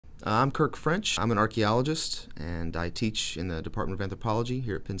I'm Kirk French. I'm an archaeologist, and I teach in the Department of Anthropology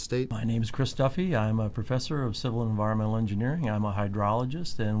here at Penn State. My name is Chris Duffy. I'm a professor of civil and environmental engineering. I'm a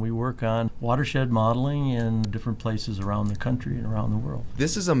hydrologist, and we work on watershed modeling in different places around the country and around the world.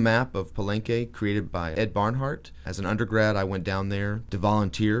 This is a map of Palenque created by Ed Barnhart. As an undergrad, I went down there to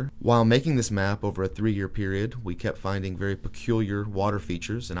volunteer. While making this map over a 3-year period, we kept finding very peculiar water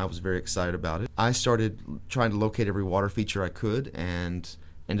features, and I was very excited about it. I started trying to locate every water feature I could, and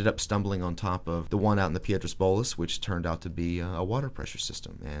ended up stumbling on top of the one out in the Piedras Bolas, which turned out to be a water pressure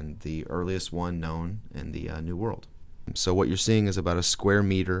system and the earliest one known in the New World. So what you're seeing is about a square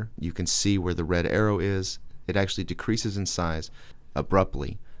meter. You can see where the red arrow is. It actually decreases in size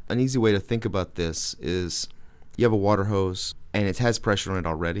abruptly. An easy way to think about this is you have a water hose and it has pressure on it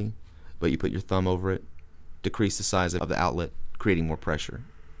already, but you put your thumb over it, decrease the size of the outlet, creating more pressure.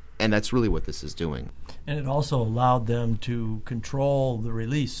 And that's really what this is doing. And it also allowed them to control the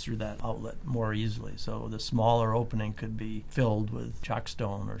release through that outlet more easily. So the smaller opening could be filled with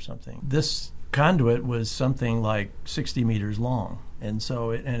chockstone or something. This conduit was something like 60 meters long. And so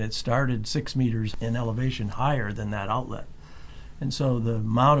it started 6 meters in elevation higher than that outlet. And so the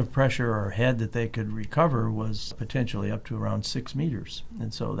amount of pressure or head that they could recover was potentially up to around 6 meters.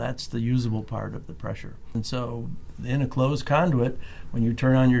 And so that's the usable part of the pressure. And so in a closed conduit, when you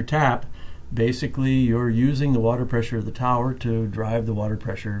turn on your tap, basically you're using the water pressure of the tower to drive the water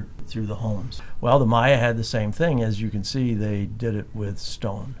pressure through the homes. Well, the Maya had the same thing. As you can see, they did it with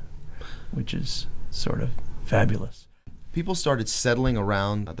stone, which is sort of fabulous. People started settling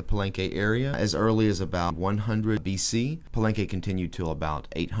around the Palenque area as early as about 100 BC. Palenque continued till about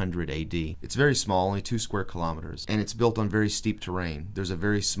 800 AD. It's very small, only 2 square kilometers, and it's built on very steep terrain. There's a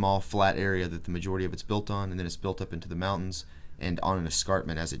very small flat area that the majority of it's built on, and then it's built up into the mountains and on an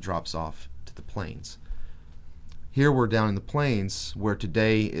escarpment as it drops off to the plains. Here we're down in the plains where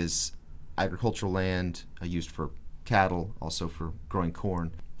today is agricultural land used for cattle, also for growing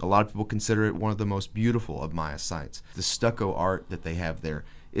corn. A lot of people consider it one of the most beautiful of Maya sites. The stucco art that they have there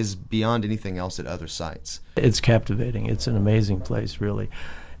is beyond anything else at other sites. It's captivating. It's an amazing place, really.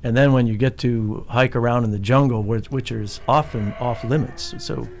 And then when you get to hike around in the jungle, which is often off limits,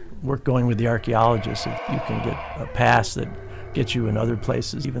 so we're going with the archaeologists. You can get a pass that gets you in other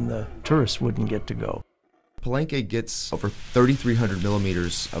places even the tourists wouldn't get to go. Palenque gets over 3,300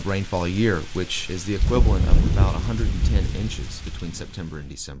 millimeters of rainfall a year, which is the equivalent of about 110 inches between September and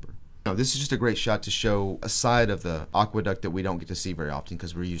December. Now, this is just a great shot to show a side of the aqueduct that we don't get to see very often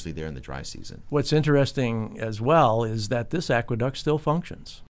because we're usually there in the dry season. What's interesting as well is that this aqueduct still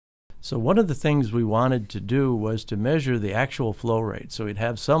functions. So one of the things we wanted to do was to measure the actual flow rate so we'd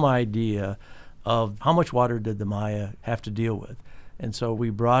have some idea of how much water did the Maya have to deal with. And so we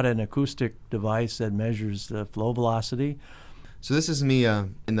brought an acoustic device that measures the flow velocity. So this is me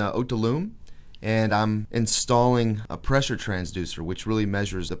in the Otalum, and I'm installing a pressure transducer, which really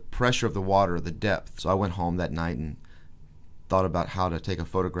measures the pressure of the water, the depth. So I went home that night and thought about how to take a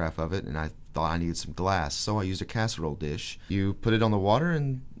photograph of it, and I thought I needed some glass. So I used a casserole dish. You put it on the water,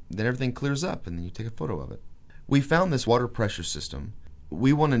 and then everything clears up, and then you take a photo of it. We found this water pressure system.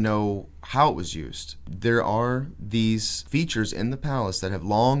 We want to know how it was used. There are these features in the palace that have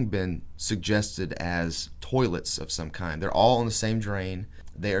long been suggested as toilets of some kind. They're all on the same drain.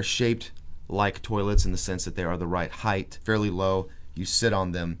 They are shaped like toilets in the sense that they are the right height, fairly low. You sit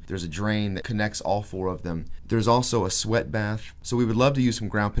on them. There's a drain that connects all 4 of them. There's also a sweat bath. So we would love to use some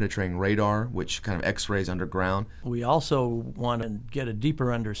ground penetrating radar, which kind of x-rays underground. We also want to get a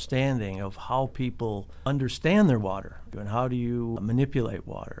deeper understanding of how people understand their water and how do you manipulate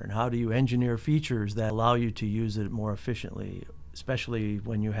water and how do you engineer features that allow you to use it more efficiently, especially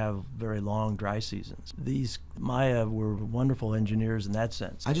when you have very long dry seasons. These Maya were wonderful engineers in that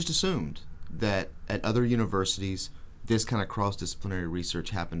sense. I just assumed that at other universities this kind of cross-disciplinary research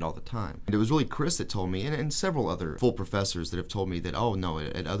happened all the time. And it was really Chris that told me, and several other full professors that have told me that, oh no,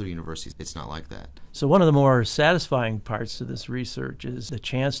 at other universities it's not like that. So one of the more satisfying parts to this research is the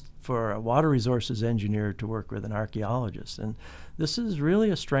chance for a water resources engineer to work with an archaeologist. And this is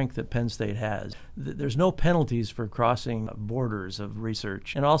really a strength that Penn State has. There's no penalties for crossing borders of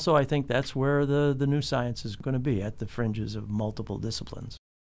research. And also I think that's where the new science is going to be, at the fringes of multiple disciplines.